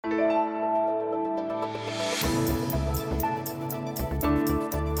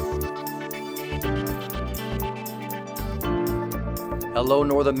Hello,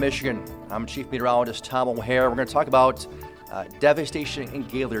 Northern Michigan. I'm Chief Meteorologist Tom O'Hare. We're going to talk about devastation in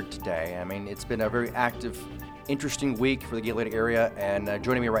Gaylord today. I mean, it's been a very active, interesting week for the Gaylord area. And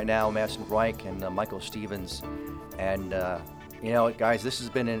joining me right now, Madison Reich and Michael Stevens. And, guys, this has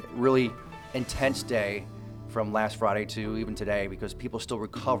been a really intense day from last Friday to even today because people are still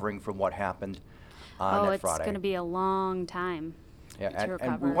recovering from what happened on that Friday. It's going to be a long time to recover.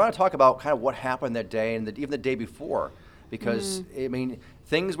 And we want to talk about kind of what happened that day and even the day before. Because, I mean,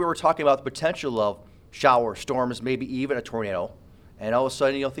 things we were talking about, the potential of showers, storms, maybe even a tornado. And all of a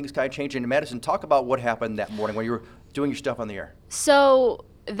sudden, things kind of change. And Madison, talk about what happened that morning when you were doing your stuff on the air. So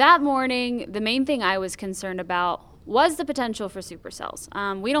that morning, the main thing I was concerned about was the potential for supercells.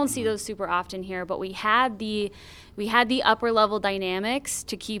 We don't see those super often here, but we had the upper level dynamics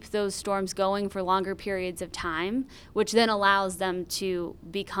to keep those storms going for longer periods of time, which then allows them to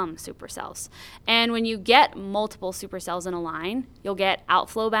become supercells. And when you get multiple supercells in a line, you'll get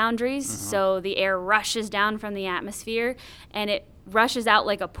outflow boundaries. So the air rushes down from the atmosphere and it rushes out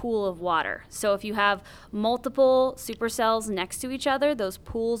like a pool of water. So if you have multiple supercells next to each other, those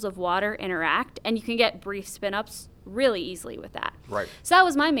pools of water interact, and you can get brief spin-ups really easily with that. Right. So that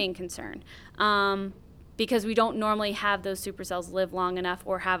was my main concern, because we don't normally have those supercells live long enough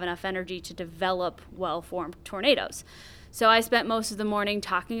or have enough energy to develop well-formed tornadoes. So I spent most of the morning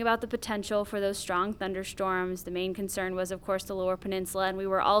talking about the potential for those strong thunderstorms. The main concern was, of course, the Lower Peninsula, and we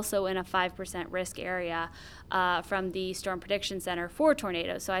were also in a 5% risk area from the Storm Prediction Center for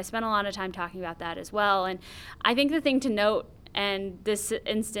tornadoes. So I spent a lot of time talking about that as well. And I think the thing to note, and this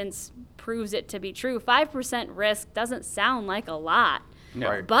instance proves it to be true, 5% risk doesn't sound like a lot. No.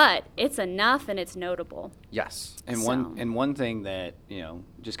 Right. But it's enough and it's notable. Yes. And one thing that,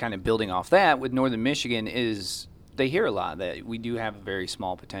 just kind of building off that with Northern Michigan is they hear a lot that we do have a very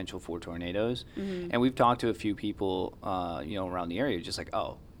small potential for tornadoes. And we've talked to a few people, around the area just like,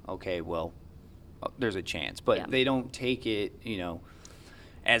 oh, okay, well, there's a chance. But they don't take it,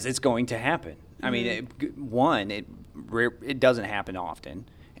 as it's going to happen. I mean, it doesn't happen often.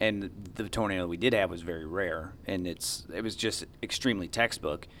 And the tornado we did have was very rare, and it was just extremely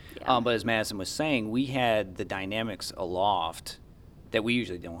textbook. Yeah. But as Madison was saying, we had the dynamics aloft that we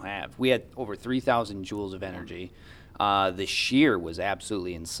usually don't have. We had over 3,000 joules of energy. The shear was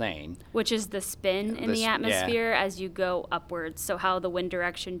absolutely insane. Which is the spin in the atmosphere as you go upwards. So how the wind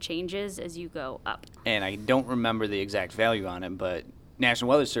direction changes as you go up. And I don't remember the exact value on it, but National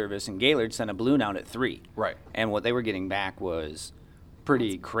Weather Service in Gaylord sent a balloon out at 3. Right. And what they were getting back was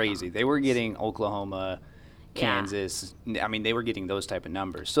pretty crazy. They were getting Oklahoma, Kansas. I mean, they were getting those type of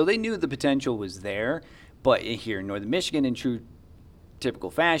numbers. So they knew the potential was there. But here in Northern Michigan, in true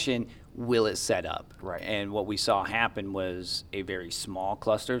typical fashion, will it set up? Right. And what we saw happen was a very small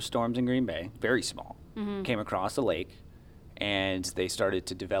cluster of storms in Green Bay, very small, came across the lake, and they started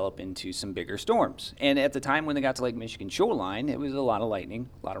to develop into some bigger storms. And at the time when they got to Lake Michigan shoreline, it was a lot of lightning,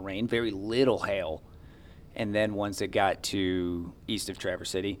 a lot of rain, very little hail. And then once it got to east of Traverse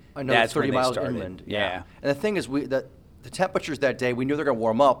City, that's 30 when they miles started. inland. Yeah. And the thing is, the temperatures that day, we knew they were going to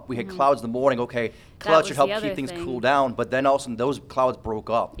warm up. We had clouds in the morning. Okay, clouds should was help the keep other things thing. cool down. But then all of a sudden, those clouds broke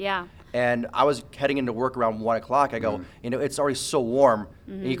up. Yeah. And I was heading into work around 1 o'clock. I go, it's already so warm,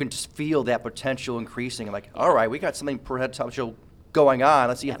 and you can just feel that potential increasing. I'm like, all right, we got something potential going on.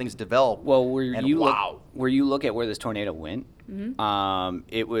 Let's see how things develop. Well, where you look at where this tornado went,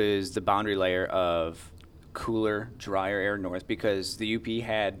 it was the boundary layer of cooler, drier air north because the UP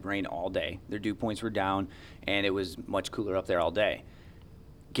had rain all day. Their dew points were down, and it was much cooler up there all day.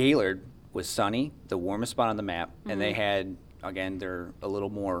 Gaylord was sunny, the warmest spot on the map, and they had, again, they're a little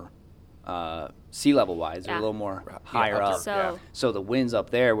more sea level wise, they're a little more higher up. So the winds up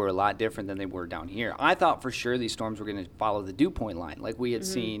there were a lot different than they were down here. I thought for sure these storms were going to follow the dew point line, like we had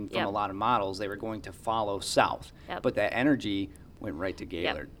seen from a lot of models. They were going to follow south, but that energy went right to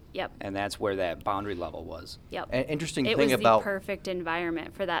Gaylord. Yep. And that's where that boundary level was. Yep. An interesting it thing was about the perfect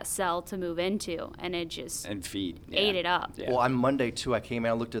environment for that cell to move into, and it just and feed ate it up. Yeah. Well, on Monday too, I came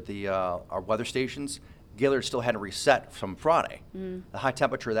in and looked at the our weather stations. Gaylord still hadn't reset from Friday. The high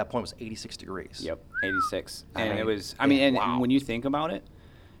temperature at that point was 86 degrees. Yep, 86. And mean, it was, and wow. when you think about it,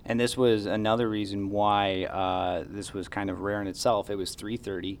 and this was another reason why this was kind of rare in itself. It was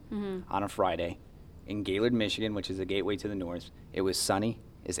 3:30 on a Friday in Gaylord, Michigan, which is a gateway to the north. It was sunny.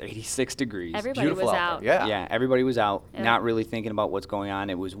 It's 86 degrees. Everybody Beautiful was out out. there. Yeah. Yeah, everybody was out, Yeah. not really thinking about what's going on.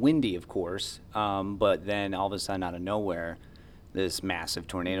 It was windy, of course, but then all of a sudden, out of nowhere, this massive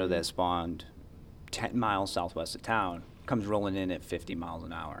tornado that spawned 10 miles southwest of town comes rolling in at 50 miles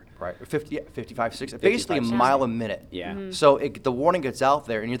an hour. Right, 50, 55, 60, basically a 60. mile a minute. Yeah. Mhm. So the warning gets out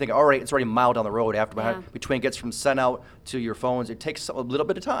there, and you're thinking, all right, it's already a mile down the road. Yeah. Between it gets from sent out to your phones, it takes a little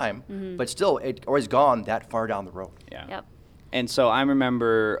bit of time, Mm-hmm. but still, it always gone that far down the road. Yeah. Yep. And so I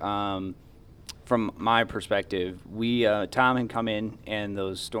remember, from my perspective, Tom had come in, and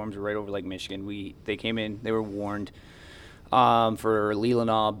those storms were right over Lake Michigan. They came in, they were warned. For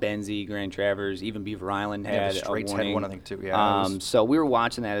Leelanau, Benzie, Grand Traverse, even Beaver Island Yeah, had the a Straits had warning. one, I think, too. Yeah, it was- So we were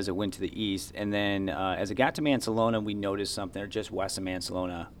watching that as it went to the east, and then as it got to Mansalona, we noticed something, or just west of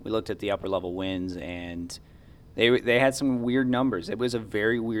Mansalona. We looked at the upper level winds, and they had some weird numbers. It was a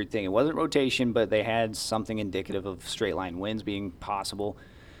very weird thing. It wasn't rotation, but they had something indicative of straight line winds being possible.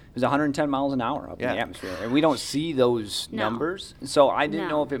 It was 110 miles an hour up in Yeah. the atmosphere, and we don't see those No. numbers. So I didn't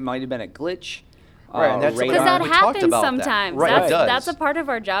No. know if it might have been a glitch. Right, and that's radar. Because that We talked happens about that. sometimes. Right, it does. That's a part of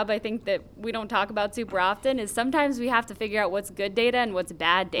our job, I think, that we don't talk about super often, is sometimes we have to figure out what's good data and what's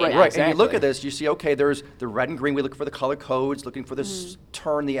bad data. Right, and you look Exactly. at this, you see, okay, there's the red and green. We look for the color codes, looking for this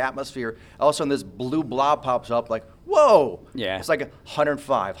turn in the atmosphere. All of a sudden, this blue blob pops up, like, whoa! Yeah. It's like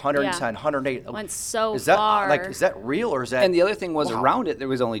 105, 110, 108. Went so is that, far. Like, is that real or is that? And the other thing was wow. around it, there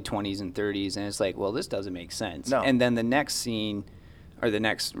was only 20s and 30s, and it's like, well, this doesn't make sense. No. And then the next scene, or the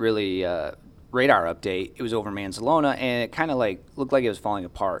next really radar update, it was over Mansalona, and it kind of like looked like it was falling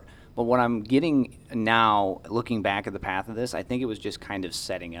apart. But what I'm getting now, looking back at the path of this, I think it was just kind of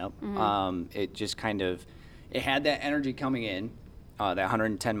setting up. It just kind of, it had that energy coming in, that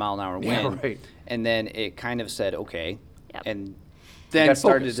 110 mile an hour wind, Yeah, right. and then it kind of said, okay, Yep. and then got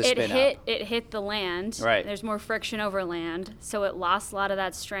started focused. to it spin hit up. it hit the land. Right. There's more friction over land, so it lost a lot of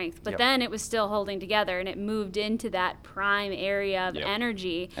that strength. But Yep. then it was still holding together, and it moved into that prime area of Yep.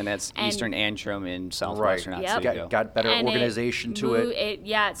 energy. And that's Eastern Antrim and Southwestern Right. Yep. Otsego. Got better And organization to it.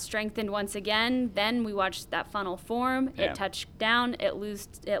 It strengthened once again. Then we watched that funnel form. Yeah. It touched down. It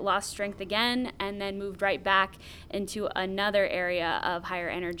lost strength again, and then moved right back into another area of higher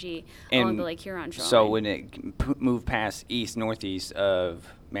energy along the Lake Huron shoreline. So when it moved past northeast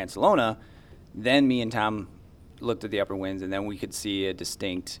of Mansalona, then me and Tom looked at the upper winds, and then we could see a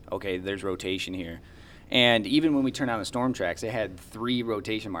distinct, okay, there's rotation here. And even when we turned on the storm tracks, it had 3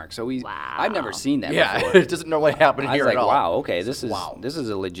 rotation marks. So I've never seen that Yeah, before. it doesn't normally happen I here was like, at all. wow, okay, this Wow. is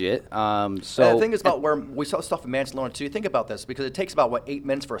a legit. So And the thing is about where we saw stuff in Mansalona too. Think about this, because it takes about 8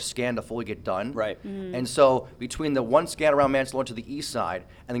 minutes for a scan to fully get done. Right. And so between the one scan around Mansalona to the east side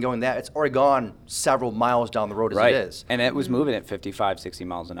and then going that, it's already gone several miles down the road as right, it is. and it was moving at 55, 60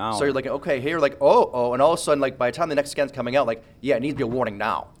 miles an hour. So you're like, okay, here, like, oh, and all of a sudden, like, by the time the next scan's coming out, like, yeah, it needs to be a warning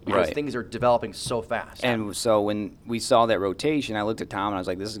now because Right. things are developing so fast. And so when we saw that rotation, I looked at Tom and I was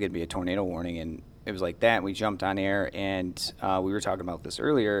like, this is going to be a tornado warning. And it was like that. And we jumped on air, and we were talking about this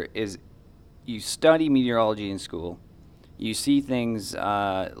earlier, is you study meteorology in school. You see things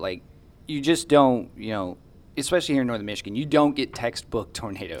like you just don't, especially here in northern Michigan, you don't get textbook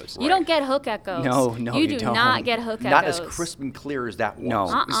tornadoes. you don't get hook echoes. No, you you do don't. not get hook Not echoes. as crisp and clear as that was.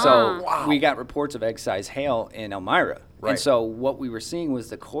 No. So we got reports of egg-sized hail in Elmira. Right. And so what we were seeing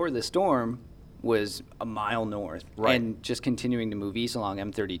was the core of the storm was a mile north Right. and just continuing to move east along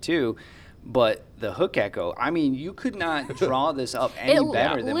M32. But the hook echo, I mean, you could not draw this up any It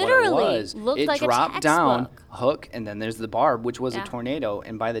better than what it literally was. looked it like a dropped down, textbook. hook, and then there's the barb, which was Yeah. a tornado.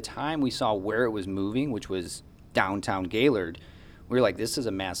 And by the time we saw where it was moving, which was downtown Gaylord, we were like, this is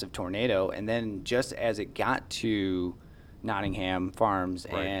a massive tornado. And then just as it got to Nottingham Farms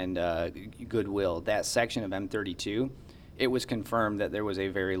Right. and Goodwill, that section of M32, it was confirmed that there was a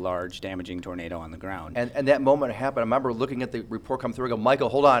very large damaging tornado on the ground. And that moment happened. I remember looking at the report come through. I go, Michael,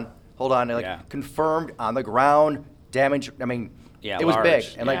 hold on. And like, Yeah. confirmed on the ground, damage. I mean, Yeah, it was large. big.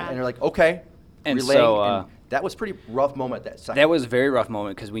 And like, Yeah. and you're like, okay. And relaying, so, and that was pretty rough moment that second. That was a very rough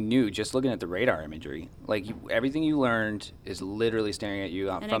moment because we knew just looking at the radar imagery, like everything you learned is literally staring at you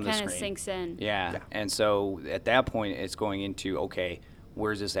and from it the kind of screen. sinks in. Yeah. And so at that point, it's going into, okay,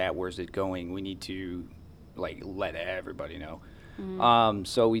 where's this at? Where's it going? We need to like let everybody know.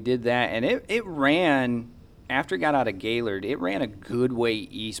 So we did that, and it ran. After it got out of Gaylord, it ran a good way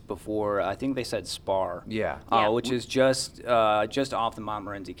east before, I think they said Spar. Yeah. Yeah. Which is just off the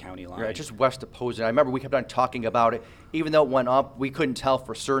Montmorency County line. Right, just west of Posen. I remember we kept on talking about it. Even though it went up, we couldn't tell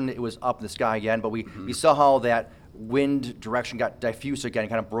for certain it was up in the sky again. But we saw how that wind direction got diffused again,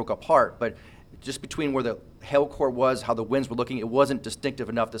 kind of broke apart. But just between where the hail core was, how the winds were looking, it wasn't distinctive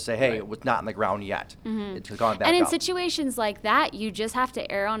enough to say, hey, it was not on the ground yet. It's gone back And in up. situations like that, you just have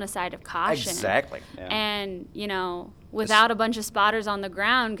to err on a side of caution. Exactly. Yeah. And, without a bunch of spotters on the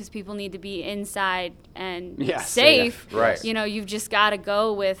ground, because people need to be inside and safe, Right. You've just got to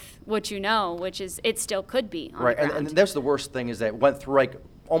go with what you know, which is it still could be on Right, the and ground. that's the worst thing is that it went through like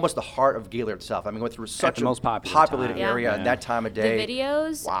almost the heart of Gaylord itself. I mean, went through such the a most popular populated time. area Yeah. at that time of day. The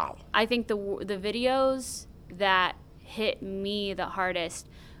videos, Wow. I think the videos that hit me the hardest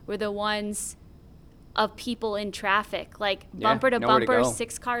were the ones of people in traffic, like bumper to nowhere to bumper, go.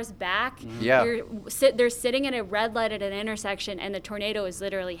 6 cars back. Yeah. They're sitting at a red light at an intersection, and the tornado is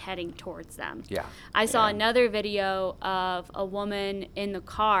literally heading towards them. Yeah. I saw another video of a woman in the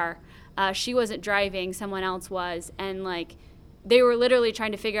car. She wasn't driving, someone else was, and they were literally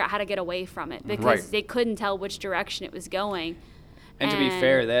trying to figure out how to get away from it because Right. they couldn't tell which direction it was going. And to be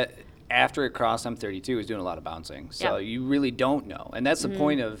fair, that after it crossed M32, it was doing a lot of bouncing. So Yep. you really don't know. And that's the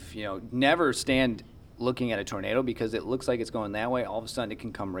point of, never stand looking at a tornado because it looks like it's going that way. All of a sudden, it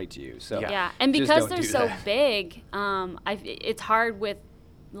can come right to you. So Yeah, and just because don't they're do so that. big, it's hard with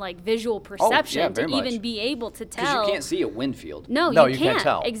visual perception to very much. even be able to Because tell. you can't see a wind field. No, No, you you can't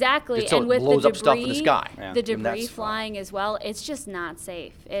tell. Exactly, So and it with blows the up stuff in the debris, sky. Yeah. the And debris that's- flying as well, it's just not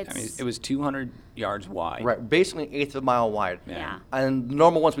safe. It's I mean, it was 200 yards wide. Right, basically an eighth of a mile wide. Yeah. And the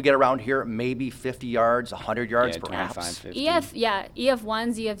normal ones we get around here, maybe 50 yards, 100 yards Yeah, perhaps. 25, 50.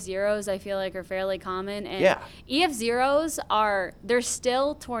 EF1s, EF0s, I feel like are fairly common. And Yeah. EF0s they're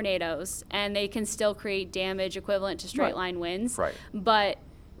still tornadoes, and they can still create damage equivalent to straight line winds. Right. But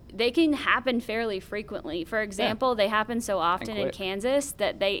they can happen fairly frequently. For example, they happen so often in quick. Kansas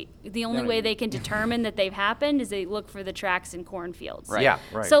that the only don't way even- they can determine that they've happened is they look for the tracks in cornfields. Right. Yeah,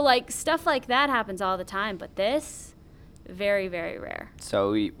 right. So stuff like that happens all the time, but this, very, very rare.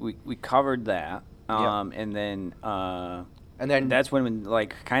 So we covered that. Yeah. And then And then that's when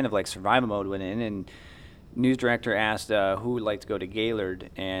kind of survival mode went in, and news director asked who would like to go to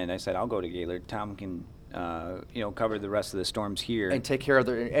Gaylord, and I said I'll go to Gaylord. Tom can cover the rest of the storms here. and take care of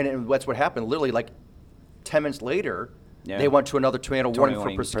and that's what happened. Literally, 10 minutes later, Yeah. they went to another tornado warning for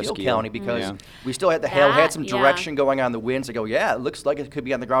warning for Presqu'île Presqu'île. County because Yeah. we still had the hail had some That, yeah. direction going on the winds. They go, yeah, it looks like it could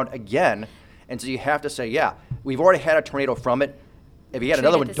be on the ground again. And so you have to say, yeah, we've already had a tornado from it. If you had Treat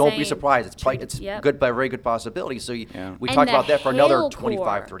another it one, the don't be same. surprised. It's Yep. good, by very good possibility. So we Yeah. talked And about the that for another hail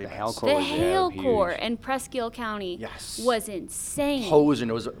 25, core. 30 The minutes. hail core. The was, yeah, hail huge. core in Presqu'île County Yes. was insane. Hose,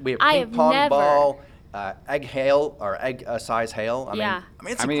 and we have I ping have pong never- ball, egg hail or egg size hail. I Yeah.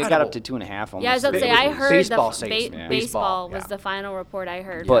 mean, it's I mean, it incredible. got up to 2.5 almost. Yeah, I was about to It say, was I heard baseball the size. Yeah. baseball Yeah. was the final report I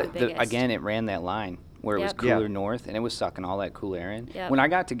heard. But for the biggest. again, it ran that line where it was Yep. cooler Yeah. north, and it was sucking all that cool air in. Yep. When I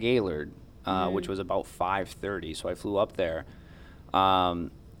got to Gaylord, which was about 5:30, so I flew up there,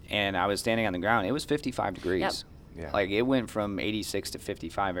 and I was standing on the ground. It was 55 degrees. Yeah. It went from 86 to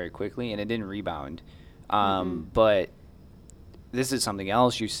 55 very quickly, and it didn't rebound. But this is something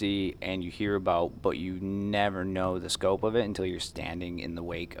else you see and you hear about, but you never know the scope of it until you're standing in the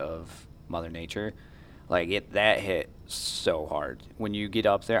wake of Mother Nature. That hit so hard. When you get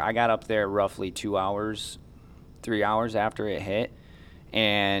up there, I got up there roughly 2 hours, 3 hours after it hit,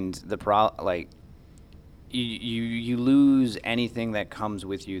 and you lose anything that comes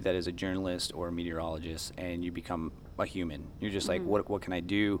with you that is a journalist or a meteorologist, and you become a human. You're just like, what can I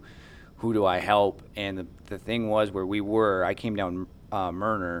do? Who do I help? And the thing was, I came down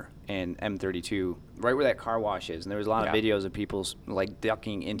Myrner and M32, right where that car wash is, and there was a lot of Yeah. videos of people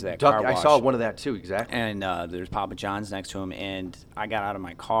ducking into that car I wash. saw one of that too, exactly. And there's Papa John's next to him, and I got out of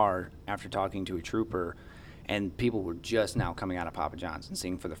my car after talking to a trooper, and people were just now coming out of Papa John's and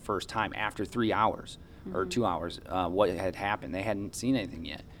seeing for the first time after 3 hours or 2 hours what had happened. They hadn't seen anything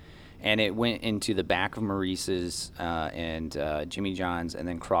yet. And it went into the back of Maurice's and Jimmy John's, and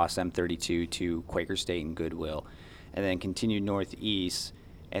then crossed M32 to Quaker State and Goodwill, and then continued northeast.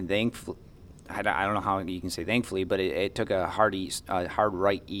 And thankfully, I don't know how you can say thankfully, but it took a hard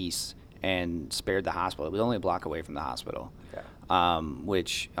right east and spared the hospital. It was only a block away from the hospital. Yeah.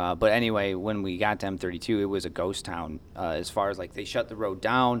 But anyway, when we got to M32, it was a ghost town. As far as they shut the road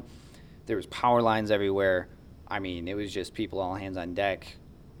down, there was power lines everywhere. I mean, it was just people all hands on deck,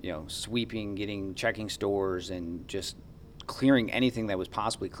 sweeping, checking stores, and just clearing anything that was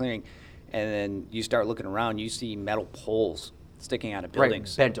possibly clearing. And then you start looking around, you see metal poles sticking out of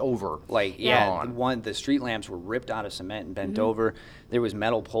buildings. Right, bent over. The street lamps were ripped out of cement and bent over. There was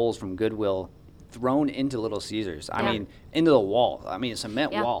metal poles from Goodwill thrown into Little Caesars. I Yeah. mean, into the wall. I mean, a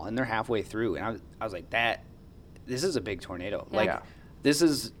cement Yeah. wall, and they're halfway through. And I was like, this is a big tornado. Yeah. Yeah. This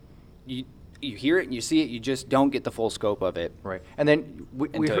is, you hear it and you see it, you just don't get the full scope of it Right. And then we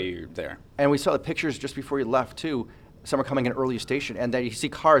until heard- you're there. and we saw the pictures just before you left too. Some are coming in early station, and then you see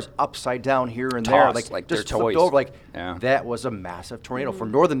cars upside down here and there, Tossed like they're just flipped toys. over. Like Yeah. that was a massive tornado for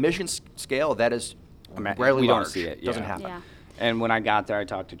Northern Michigan scale. That is rarely we large. don't see it. Doesn't yeah. happen. Yeah. And when I got there, I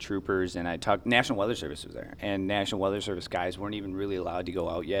talked to troopers and I talked. National Weather Service was there, and National Weather Service guys weren't even really allowed to go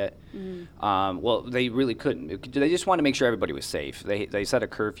out yet. Well, they really couldn't. They just wanted to make sure everybody was safe. They set a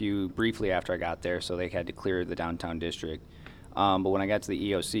curfew briefly after I got there, so they had to clear the downtown district. But when I got to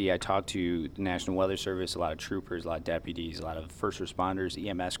the EOC, I talked to the National Weather Service, a lot of troopers, a lot of deputies, a lot of first responders,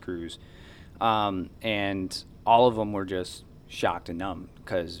 EMS crews, and all of them were just shocked and numb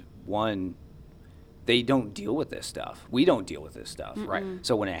because one, they don't deal with this stuff. We don't deal with this stuff. Right.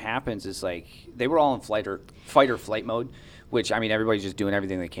 So when it happens, it's like they were all in fight or flight mode, which I mean everybody's just doing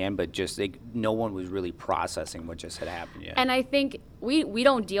everything they can, but just no one was really processing what just had happened yet. And I think we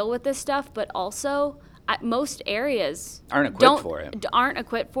don't deal with this stuff, but also most areas Aren't equipped for it. Aren't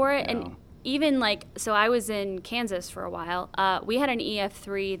equipped for it, No. and even like so, I was in Kansas for a while. We had an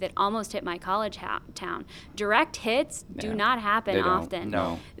EF3 that almost hit my college town. Direct hits do Yeah. not happen They don't. often.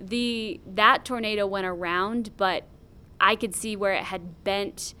 No. That tornado went around, but I could see where it had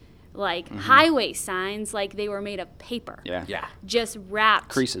bent like Mm-hmm. highway signs, like they were made of paper. Yeah. Yeah. Just wrapped.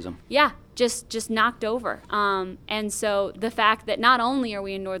 Creases them. Yeah, just knocked over. And so the fact that not only are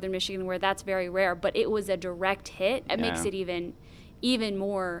we in northern Michigan where that's very rare, but it was a direct hit, it makes Yeah. it even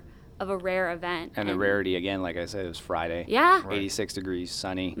more of a rare event. And the rarity again, like I said, it was Friday. Yeah. 86 degrees,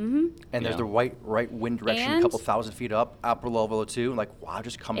 sunny. And there's Yeah. the right wind direction, a And- couple thousand feet up, upper level too. Like wow,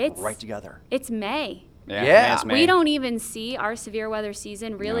 just come It's- right together. It's May. Yeah. Yeah. it's We May. don't even see our severe weather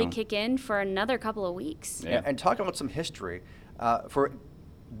season really No. kick in for another couple of weeks. Yeah. And talking about some history, for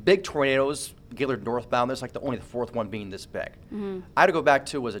big tornadoes, Gaylord northbound, there's like only the fourth one being this big. I had to go back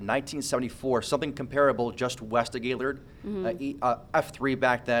to, was it 1974, something comparable just west of Gaylord, F3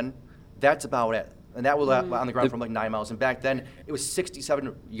 back then. That's about it. And that was on the ground from like 9 miles. And back then, it was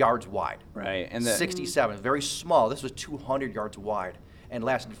 67 yards wide. Right. And the, 67, very small. This was 200 yards wide and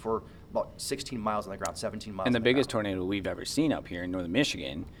lasted for about 16 miles on the ground, 17 miles and the on biggest ground. tornado we've ever seen up here in northern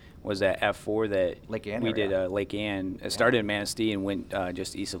Michigan was that F4 that Lake Ann we area. did Lake Ann. It started in Manistee and went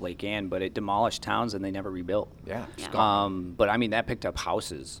just east of Lake Ann, but it demolished towns and they never rebuilt. Yeah. it's Yeah. gone. But I mean, that picked up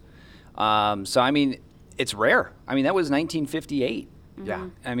houses. So I mean, it's rare. I mean, that was 1958. Yeah.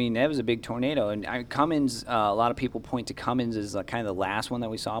 I mean, that was a big tornado. And Cummins, a lot of people point to Cummins as kind of the last one that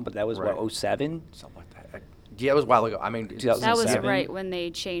we saw, but that was Right. what, 07? Something like that. Yeah, it was a while ago. I mean, it's- 2007. That was 7? right when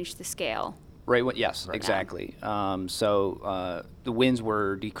they changed the scale. Right. Yes. Right. Exactly. So the winds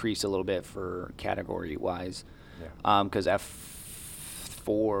were decreased a little bit for category wise, Yeah. because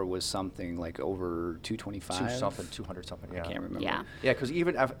F4 was something like over 225. 200 something. Yeah. I can't remember. Yeah. Yeah, because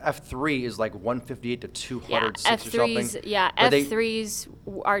even F3 is like 158 to Yeah, 206 or something. F3s. Yeah, But they- F3s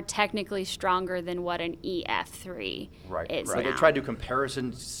are technically stronger than what an EF3 Right, is right. now. They tried to do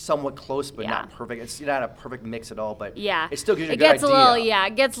comparison, somewhat close, but Yeah. not perfect. It's not a perfect mix at all, but Yeah, it still gives you a it good gets idea.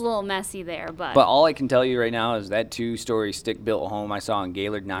 it gets a little messy there, but But all I can tell you right now is that 2-story stick-built home I saw in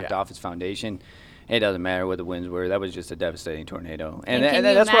Gaylord knocked Yeah. off its foundation. It doesn't matter what the winds were. That was just a devastating tornado. And can you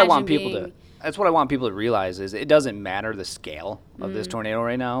that's what I want imagine people to. being- That's what I want people to realize is it doesn't matter the scale of Mm-hmm. this tornado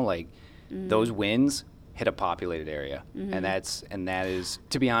right now. Like those winds hit a populated area, Mm-hmm. and that is,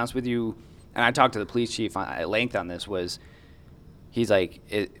 to be honest with you. And I talked to the police chief at length on this. He's like,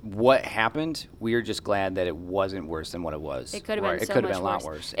 what happened? We are just glad that it wasn't worse than what it was. it could have Right. been It so could have much been a lot worse.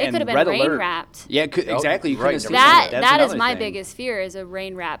 worse. It And could have been red rain alert- wrapped. Yeah, Oh, exactly. You right, couldn't have that- seen it. That That's is my another thing. biggest fear is a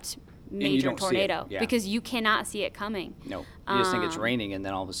rain wrapped you major don't see it, tornado yeah. because you cannot see it coming. No, you just think it's raining, and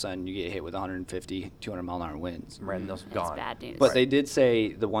then all of a sudden you get hit with 150, 200 mile an hour winds. Right, and those are That's gone. bad news. But they did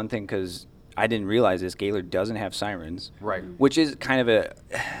say the one thing, because I didn't realize this, Gaylord doesn't have sirens. Right. Which is kind of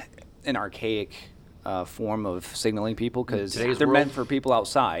an archaic form of signaling people, because Today's they're world- meant for people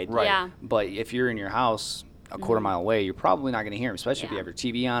outside. Right. Yeah. But if you're in your house a quarter mile away, you're probably not going to hear them, especially if you Yeah. have your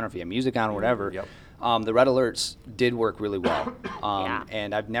TV on or if you have music on or whatever. Yep. The red alerts did work really well. Yeah.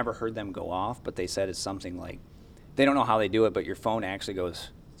 And I've never heard them go off, but they said it's something like, they don't know how they do it, but your phone actually goes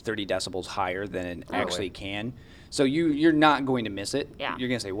 30 decibels higher than it actually can. So you're not going to miss it. Yeah. You're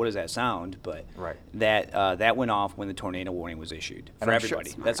going to say, what does that sound? But Right. that went off when the tornado warning was issued for And I'm sure-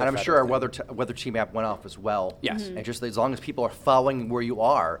 everybody. That's a and I'm sure our federal thing. weather team app went off as well. Yes. And just as long as people are following where you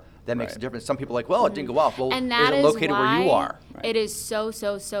are, that makes a Right. difference. Some people are like, well, it didn't go off. Well, And is that it is located why where you are? Right. it is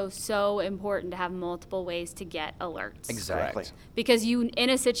so important to have multiple ways to get alerts. Exactly. Correct. Because in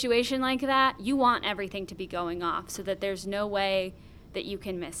a situation like that, you want everything to be going off so that there's no way that you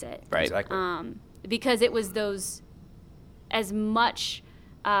can miss it. Right. Exactly. Because it was those, as much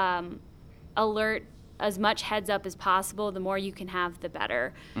alert as much heads up as possible. The more you can have, the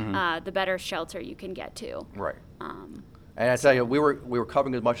better. The better shelter you can get to. Right. And I tell you, we were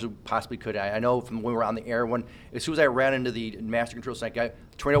covering as much as we possibly could. I know from when we were on the air, as soon as I ran into the master control center,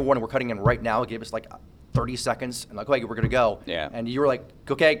 tornado warning, we're cutting in right now. It gave us like 30 seconds, and like, okay, we're gonna go. Yeah. And you were like,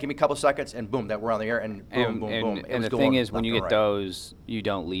 okay, give me a couple seconds, and boom, that we're on the air, and boom, boom. And the thing is, when you get those, you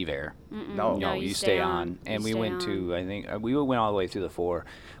don't leave air. No, No, you stay on. And we went on. to, I think, we went all the way through the 4.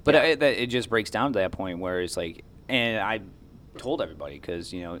 But it just breaks down to that point where it's like, and I told everybody,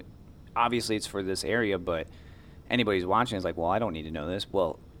 because, you know, obviously it's for this area, but anybody who's watching is like, well, I don't need to know this.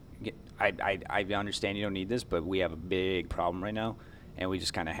 Well, I understand you don't need this, but we have a big problem right now, and we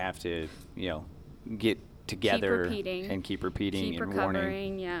just kind of have to, you know, get together and keep repeating and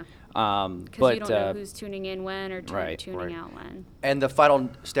recovering, warning. yeah. But Because you don't know who's tuning in when or tuning out when. And the final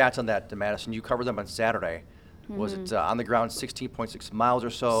stats on that, Madison, you covered them on Saturday. Was it on the ground 16.6 miles or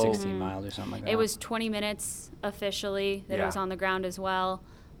so? 16 miles or something like that. It was 20 minutes officially that it was on the ground as well.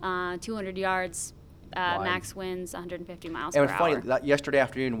 200 yards, max winds, 150 miles per And it was funny, hour. that yesterday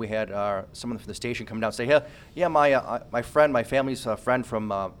afternoon we had someone from the station come down and say, hey, yeah, my friend, my family's friend from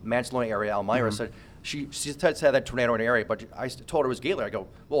Mansalona area, Elmira, said she said that tornado in the area, but I told her it was Gaylord. I go,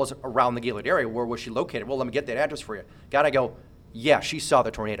 well, it's around the Gaylord area. Where was she located? Well, let me get that address for you. I go, yeah, she saw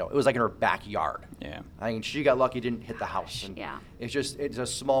the tornado. It was like in her backyard. Yeah. I mean, she got lucky, it didn't hit the house. And Yeah. it's a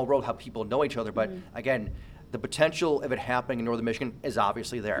small world how people know each other, but again, the potential of it happening in northern Michigan is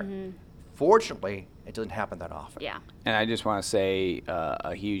obviously there. Fortunately, it doesn't happen that often. Yeah. And I just want to say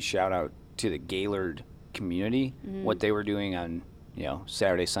a huge shout out to the Gaylord community. What they were doing on, you know,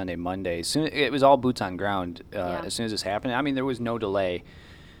 Saturday, Sunday, Monday. It was all boots on ground as soon as this happened. I mean, there was no delay.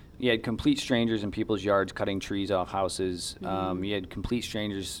 You had complete strangers in people's yards cutting trees off houses. You had complete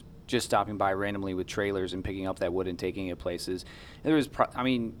strangers just stopping by randomly with trailers and picking up that wood and taking it places. There was,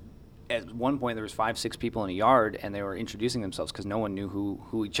 at one point there was 5-6 people in a yard, and they were introducing themselves because no one knew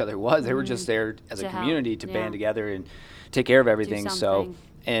who each other was. They were just there as a community to band together and take care of everything. So,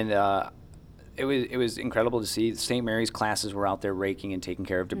 and it was incredible to see. The St. Mary's classes were out there raking and taking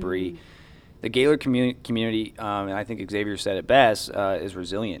care of debris. The Gaylord community, and I think Xavier said it best, is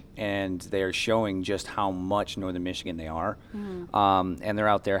resilient, and they are showing just how much northern Michigan they are. And they're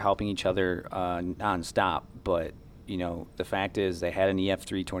out there helping each other nonstop. But, you know, the fact is they had an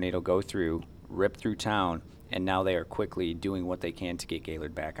EF3 tornado go through, rip through town, and now they are quickly doing what they can to get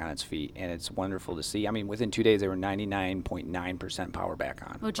Gaylord back on its feet. And it's wonderful to see. I mean, within 2 days, they were 99.9% power back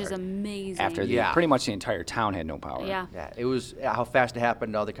on. Which is amazing. After pretty much the entire town had no power. Yeah. Yeah, it was how fast it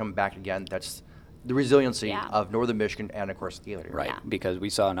happened. Now they're coming back again. That's the resiliency of northern Michigan and, of course, the Gaylord area. Right, because we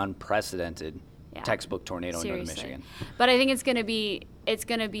saw an unprecedented textbook tornado in northern Michigan. But I think it's going to be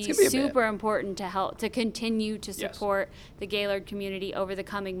super important to continue to support the Gaylord community over the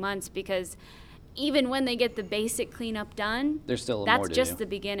coming months, because even when they get the basic cleanup done, there's still more that's to just do. the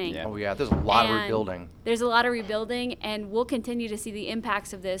beginning. Oh yeah, there's a lot of rebuilding. There's a lot of rebuilding, and we'll continue to see the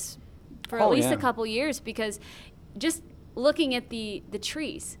impacts of this for at least a couple years, because just looking at the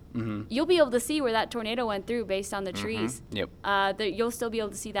trees, you'll be able to see where that tornado went through based on the trees. Yep. You'll still be able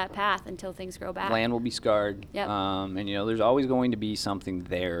to see that path until things grow back. Land will be scarred. Yep. And, you know, there's always going to be something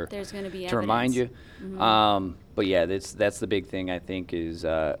there. There's going to be to remind you. Mm-hmm. But yeah, that's the big thing, I think, is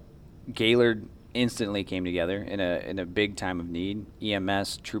Gaylord instantly came together in a big time of need.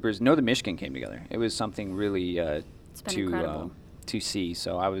 EMS, troopers, Northern Michigan came together. It was something really to see.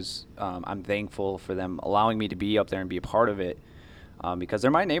 So I'm thankful for them allowing me to be up there and be a part of it, because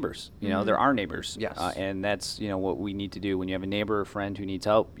they're my neighbors. You know, they're our neighbors. Yes. And that's, you know, what we need to do. When you have a neighbor or friend who needs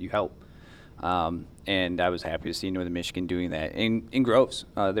help, you help. And I was happy to see Northern Michigan doing that. In Groves,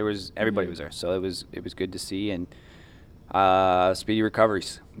 everybody was there, so it was good to see, and speedy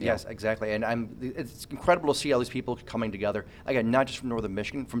recoveries. Yes, exactly. And it's incredible to see all these people coming together. Again, not just from northern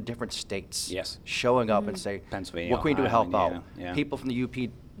Michigan, from different states. Yes. Showing up and say, Pennsylvania, what can we do to help Ohio, out? Indiana, yeah. People from the UP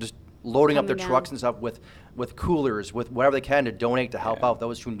just loading up their Coming trucks down. and stuff with coolers, with whatever they can to donate to help out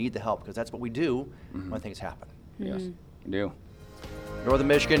those who need the help, because that's what we do when things happen. Yes, we do. Northern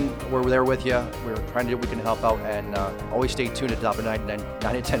Michigan, we're there with you. We're trying to do what we can help out, and always stay tuned to the 9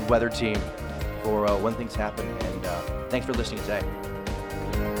 and 10 weather team for when things happen. And thanks for listening today.